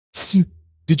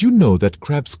Did you know that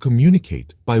crabs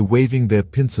communicate by waving their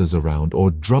pincers around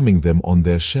or drumming them on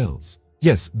their shells?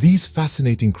 Yes, these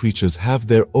fascinating creatures have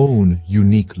their own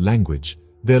unique language.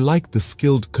 They're like the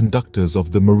skilled conductors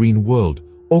of the marine world,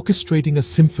 orchestrating a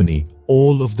symphony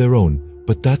all of their own.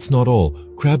 But that's not all.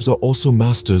 Crabs are also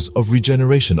masters of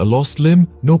regeneration. A lost limb?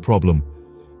 No problem.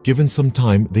 Given some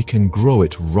time, they can grow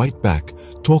it right back.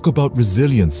 Talk about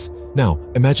resilience. Now,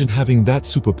 imagine having that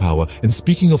superpower. And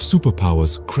speaking of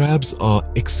superpowers, crabs are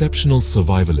exceptional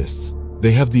survivalists.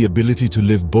 They have the ability to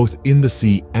live both in the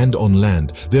sea and on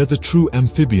land. They're the true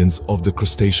amphibians of the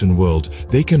crustacean world.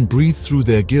 They can breathe through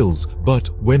their gills, but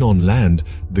when on land,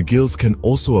 the gills can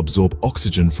also absorb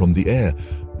oxygen from the air.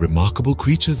 Remarkable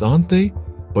creatures, aren't they?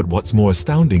 But what's more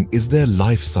astounding is their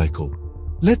life cycle.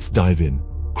 Let's dive in.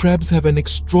 Crabs have an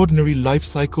extraordinary life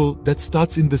cycle that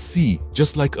starts in the sea,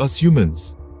 just like us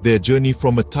humans. Their journey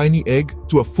from a tiny egg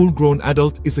to a full-grown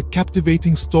adult is a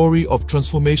captivating story of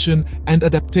transformation and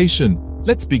adaptation.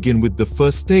 Let's begin with the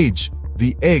first stage,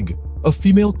 the egg. A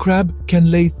female crab can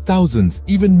lay thousands,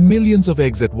 even millions of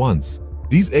eggs at once.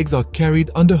 These eggs are carried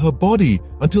under her body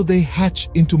until they hatch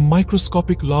into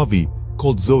microscopic larvae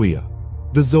called zoea.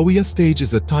 The zoea stage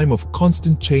is a time of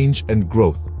constant change and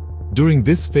growth. During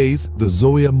this phase, the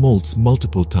zoea molts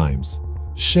multiple times,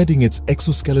 shedding its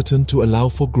exoskeleton to allow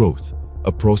for growth,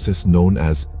 a process known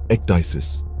as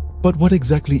ecdysis. But what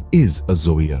exactly is a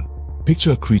zoea?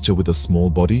 Picture a creature with a small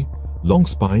body, long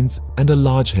spines, and a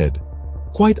large head.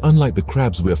 Quite unlike the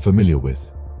crabs we're familiar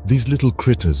with, these little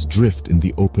critters drift in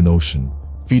the open ocean,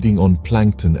 feeding on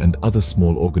plankton and other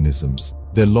small organisms.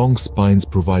 Their long spines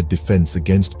provide defense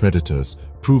against predators,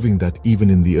 proving that even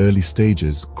in the early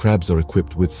stages, crabs are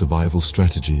equipped with survival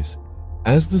strategies.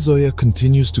 As the zoea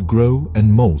continues to grow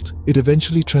and molt, it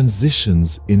eventually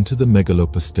transitions into the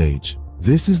megalopa stage.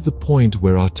 This is the point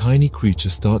where our tiny creature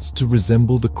starts to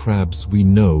resemble the crabs we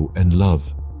know and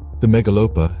love. The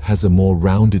megalopa has a more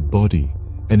rounded body,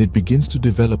 and it begins to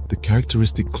develop the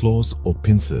characteristic claws or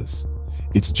pincers.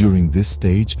 It's during this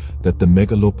stage that the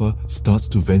megalopa starts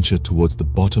to venture towards the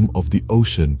bottom of the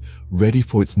ocean, ready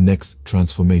for its next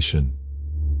transformation.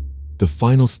 The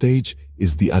final stage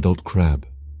is the adult crab.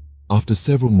 After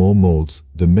several more molds,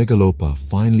 the megalopa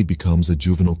finally becomes a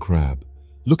juvenile crab,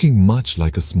 looking much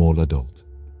like a small adult.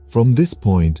 From this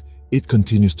point, it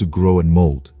continues to grow and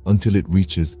mold until it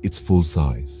reaches its full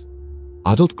size.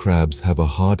 Adult crabs have a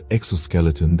hard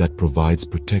exoskeleton that provides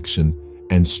protection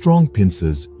and strong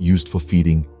pincers used for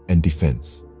feeding and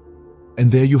defense.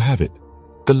 And there you have it,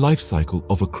 the life cycle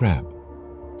of a crab.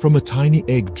 From a tiny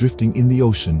egg drifting in the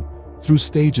ocean, through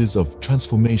stages of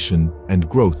transformation and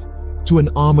growth, to an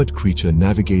armored creature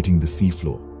navigating the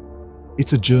seafloor.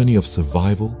 It's a journey of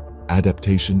survival,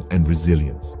 adaptation, and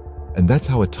resilience. And that's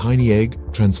how a tiny egg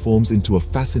transforms into a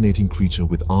fascinating creature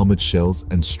with armored shells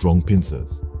and strong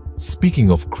pincers.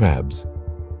 Speaking of crabs,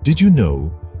 did you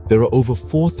know there are over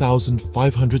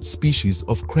 4,500 species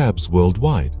of crabs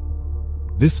worldwide?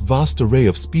 This vast array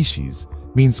of species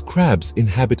means crabs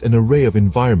inhabit an array of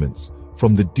environments,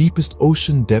 from the deepest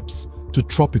ocean depths to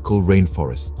tropical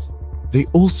rainforests. They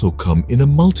also come in a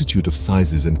multitude of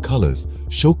sizes and colors,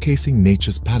 showcasing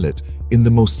nature's palette in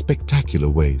the most spectacular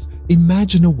ways.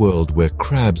 Imagine a world where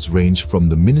crabs range from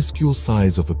the minuscule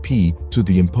size of a pea to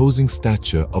the imposing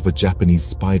stature of a Japanese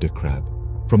spider crab.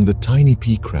 From the tiny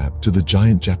pea crab to the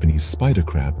giant Japanese spider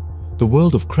crab, the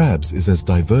world of crabs is as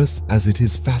diverse as it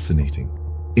is fascinating.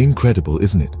 Incredible,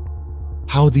 isn't it?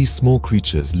 How these small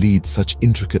creatures lead such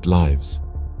intricate lives.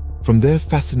 From their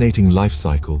fascinating life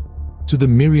cycle to the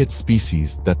myriad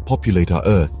species that populate our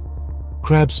Earth,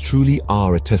 crabs truly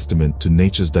are a testament to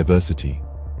nature's diversity.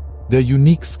 Their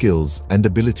unique skills and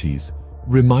abilities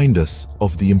remind us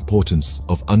of the importance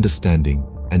of understanding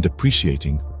and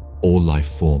appreciating all life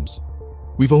forms.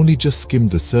 We've only just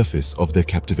skimmed the surface of their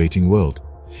captivating world.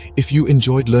 If you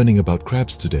enjoyed learning about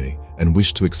crabs today and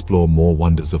wish to explore more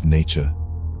wonders of nature,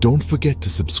 don't forget to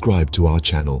subscribe to our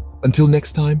channel. Until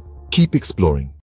next time, keep exploring.